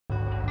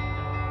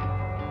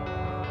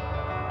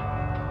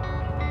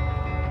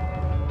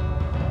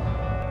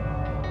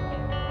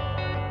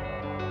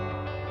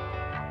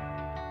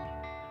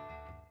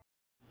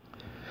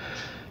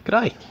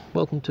G'day,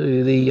 welcome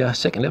to the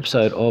second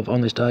episode of On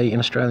This Day in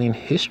Australian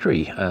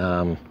History.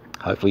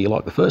 Hopefully you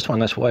like the first one,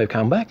 that's why you've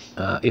come back.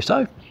 If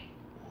so,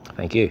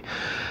 thank you.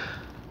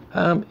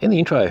 In the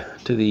intro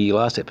to the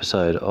last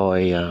episode,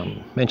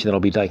 I mentioned that I'll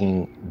be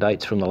taking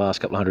dates from the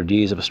last couple of hundred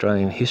years of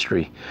Australian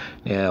history.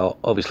 Now,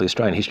 obviously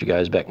Australian history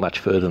goes back much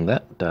further than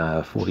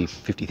that, 40,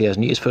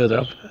 50,000 years further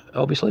up,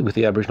 obviously, with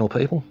the Aboriginal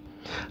people.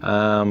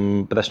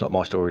 But that's not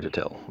my story to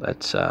tell.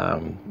 That's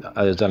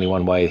there's only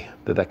one way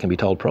that can be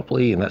told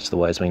properly, and that's the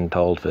way it's been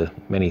told for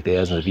many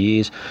thousands of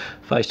years,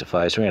 face to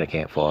face around a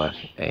campfire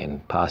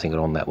and passing it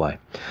on that way.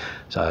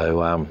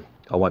 So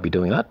I won't be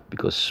doing that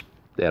because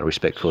out of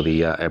respect for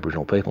the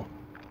Aboriginal people.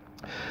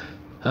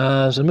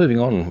 So moving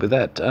on with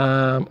that,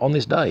 on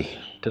this day,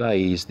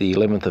 today is the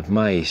 11th of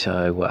May.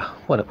 So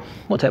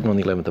what's happened on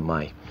the 11th of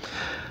May?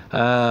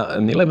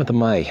 On the 11th of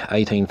May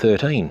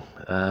 1813,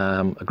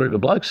 a group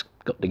of blokes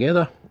got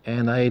together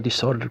and they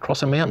decided to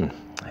cross a mountain.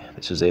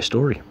 This is their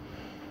story.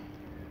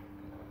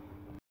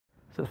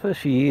 So the first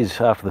few years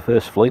after the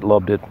first fleet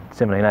lobbed at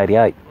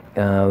 1788,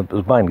 it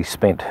was mainly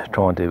spent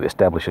trying to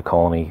establish a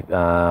colony,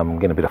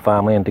 get a bit of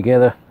farmland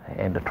together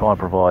and to try and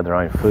provide their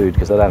own food,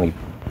 because they'd only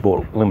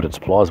brought limited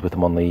supplies with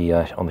them on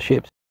the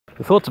ships.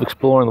 The thoughts of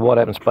exploring the wide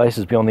open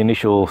spaces beyond the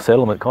initial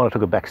settlement kind of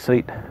took a back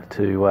seat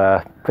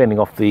to fending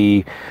off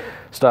the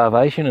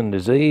starvation and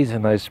disease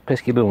and those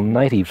pesky little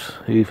natives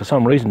who for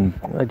some reason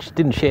just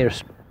didn't share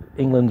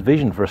England's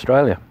vision for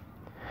Australia.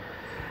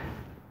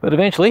 But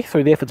eventually,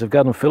 through the efforts of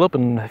Gudin Phillip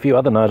and a few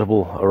other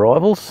notable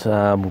arrivals,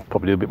 we'll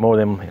probably do a bit more of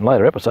them in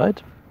later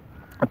episodes,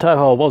 a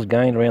toehold was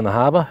gained around the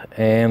harbour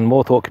and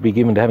more thought could be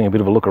given to having a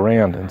bit of a look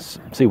around and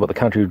see what the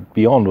country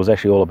beyond was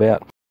actually all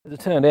about. As it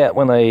turned out,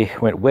 when they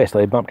went west,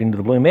 they bumped into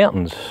the Blue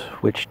Mountains,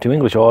 which to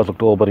English eyes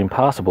looked all but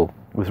impassable,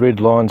 with ridge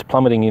lines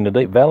plummeting into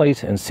deep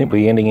valleys and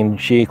simply ending in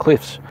sheer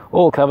cliffs,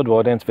 all covered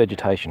by dense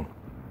vegetation.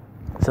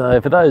 So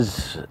for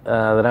those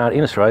that aren't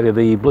in Australia,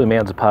 the Blue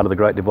Mountains are part of the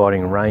Great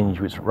Dividing Range,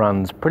 which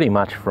runs pretty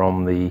much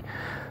from the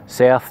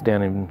south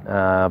down in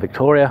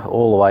Victoria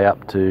all the way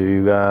up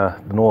to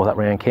the north up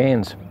around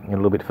Cairns and a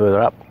little bit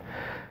further up.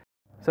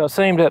 So it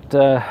seemed that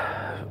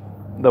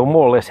they were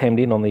more or less hemmed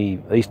in on the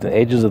eastern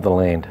edges of the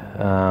land.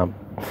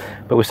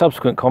 But with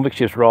subsequent convict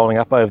ships rolling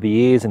up over the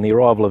years and the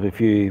arrival of a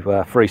few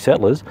free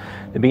settlers,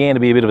 there began to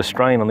be a bit of a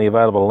strain on the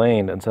available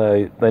land, and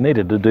so they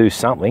needed to do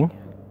something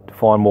to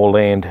find more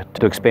land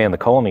to expand the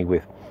colony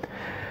with.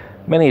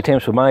 Many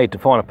attempts were made to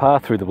find a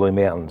path through the Blue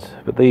Mountains,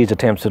 but these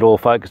attempts had all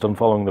focused on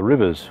following the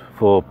rivers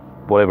for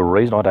whatever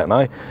reason, I don't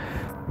know.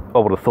 I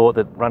would have thought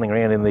that running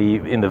around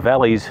in the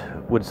valleys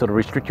would sort of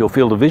restrict your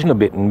field of vision a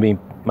bit and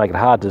make it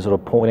hard to sort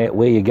of point out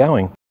where you're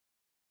going.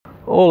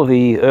 All of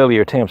the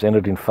earlier attempts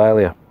ended in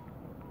failure.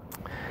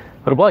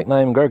 But a bloke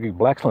named Gregory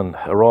Blaxland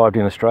arrived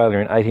in Australia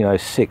in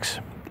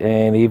 1806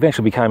 and he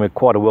eventually became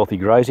quite a wealthy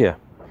grazier.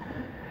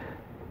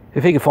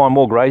 If he could find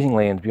more grazing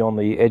lands beyond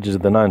the edges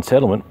of the known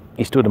settlement,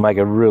 he stood to make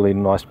a really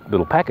nice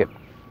little packet.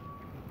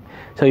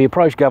 So he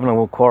approached Governor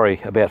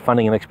Macquarie about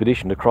funding an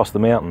expedition to cross the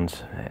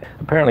mountains.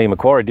 Apparently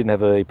Macquarie didn't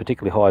have a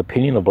particularly high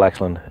opinion of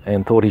Blaxland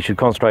and thought he should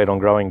concentrate on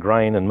growing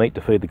grain and meat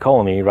to feed the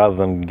colony rather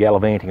than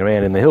gallivanting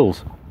around in the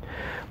hills.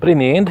 But in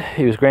the end,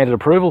 he was granted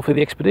approval for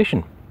the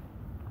expedition.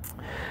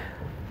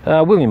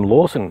 William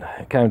Lawson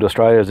came to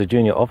Australia as a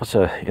junior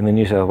officer in the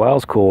New South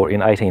Wales Corps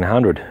in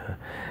 1800,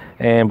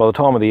 and by the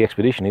time of the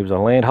expedition he was a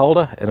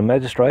landholder and a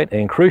magistrate,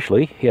 and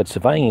crucially he had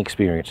surveying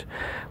experience,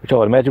 which I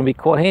would imagine would be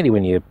quite handy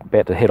when you're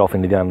about to head off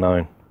into the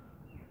unknown.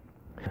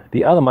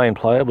 The other main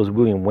player was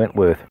William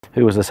Wentworth,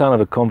 who was the son of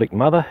a convict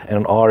mother and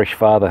an Irish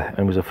father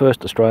and was the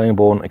first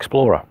Australian-born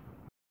explorer.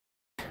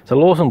 So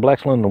Lawson,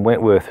 Blaxland and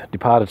Wentworth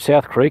departed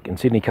South Creek in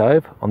Sydney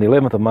Cove on the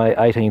 11th of May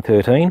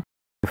 1813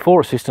 with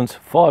 4 assistants,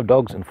 5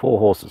 dogs and 4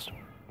 horses.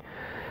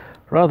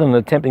 Rather than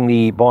attempting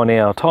the by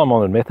now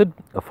time-honoured method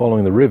of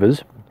following the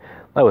rivers,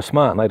 they were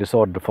smart and they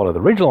decided to follow the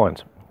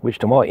ridgelines, which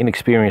to my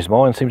inexperienced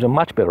mind seems a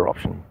much better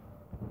option.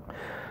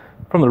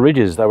 From the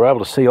ridges they were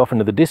able to see off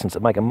into the distance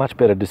and make a much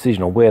better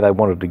decision on where they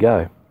wanted to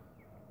go.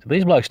 So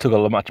these blokes took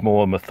a much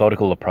more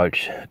methodical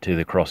approach to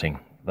the crossing.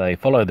 They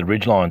followed the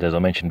ridgelines, as I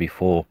mentioned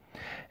before,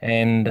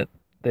 and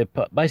their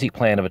basic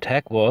plan of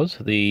attack was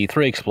the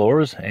 3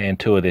 explorers and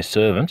 2 of their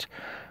servants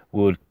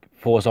would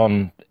force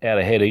on out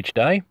ahead each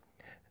day,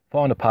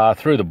 find a path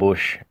through the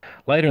bush.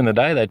 Later in the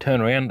day they'd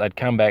turn around, they'd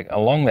come back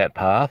along that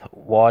path,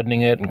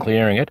 widening it and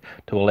clearing it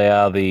to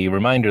allow the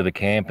remainder of the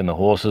camp and the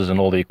horses and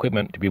all the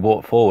equipment to be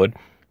brought forward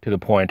to the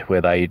point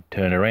where they'd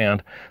turn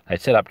around.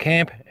 They'd set up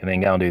camp and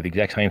then go and do the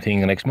exact same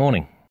thing the next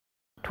morning.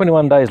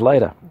 21 days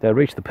later they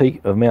reached the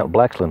peak of Mount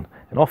Blaxland,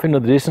 and off into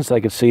the distance they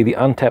could see the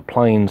untapped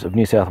plains of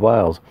New South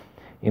Wales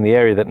in the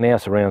area that now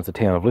surrounds the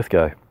town of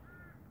Lithgow.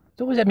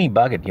 It's always had me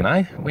buggered, you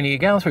know, when you're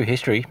going through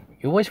history,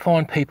 you always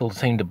find people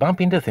seem to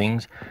bump into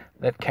things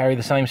that carry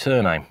the same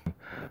surname.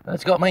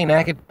 It's got me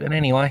knackered, but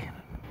anyway.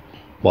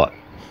 What?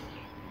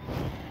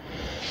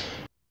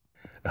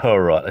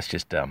 Alright, let's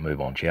just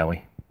move on, shall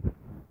we?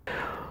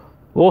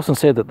 Lawson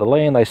said that the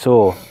land they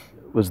saw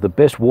was the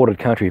best watered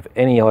country of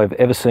any I've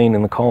ever seen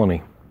in the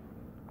colony.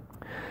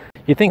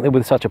 You'd think that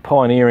with such a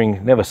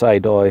pioneering, never say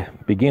die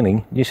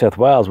beginning, New South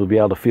Wales would be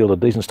able to field a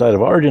decent state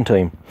of origin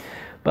team.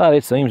 But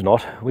it seems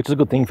not, which is a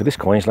good thing for this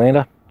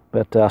Queenslander.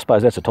 But I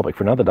suppose that's a topic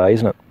for another day,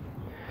 isn't it?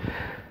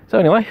 So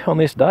anyway, on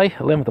this day,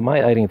 11th of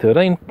May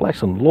 1813,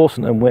 Blaxland,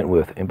 Lawson and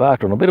Wentworth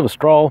embarked on a bit of a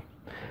stroll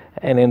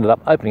and ended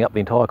up opening up the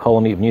entire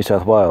colony of New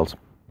South Wales.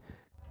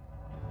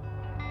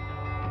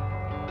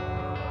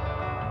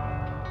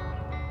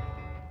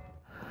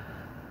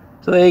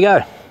 So there you go.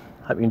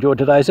 Hope you enjoyed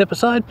today's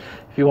episode.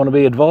 If you want to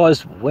be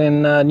advised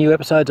when new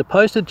episodes are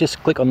posted,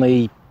 just click on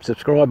the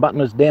subscribe button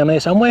that's down there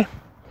somewhere.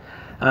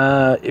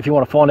 If you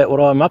want to find out what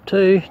I'm up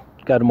to,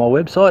 go to my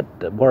website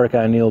at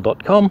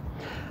warwickoneil.com.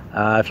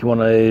 If you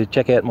want to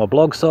check out my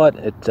blog site,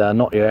 it's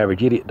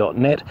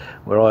notyouravageidiot.net,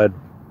 where I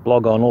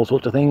blog on all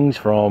sorts of things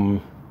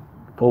from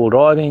four-wheel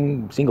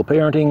driving, single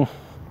parenting,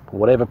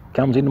 whatever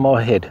comes into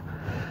my head.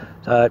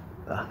 So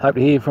hope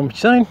to hear from you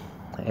soon,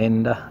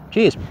 and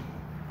cheers.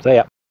 See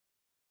ya.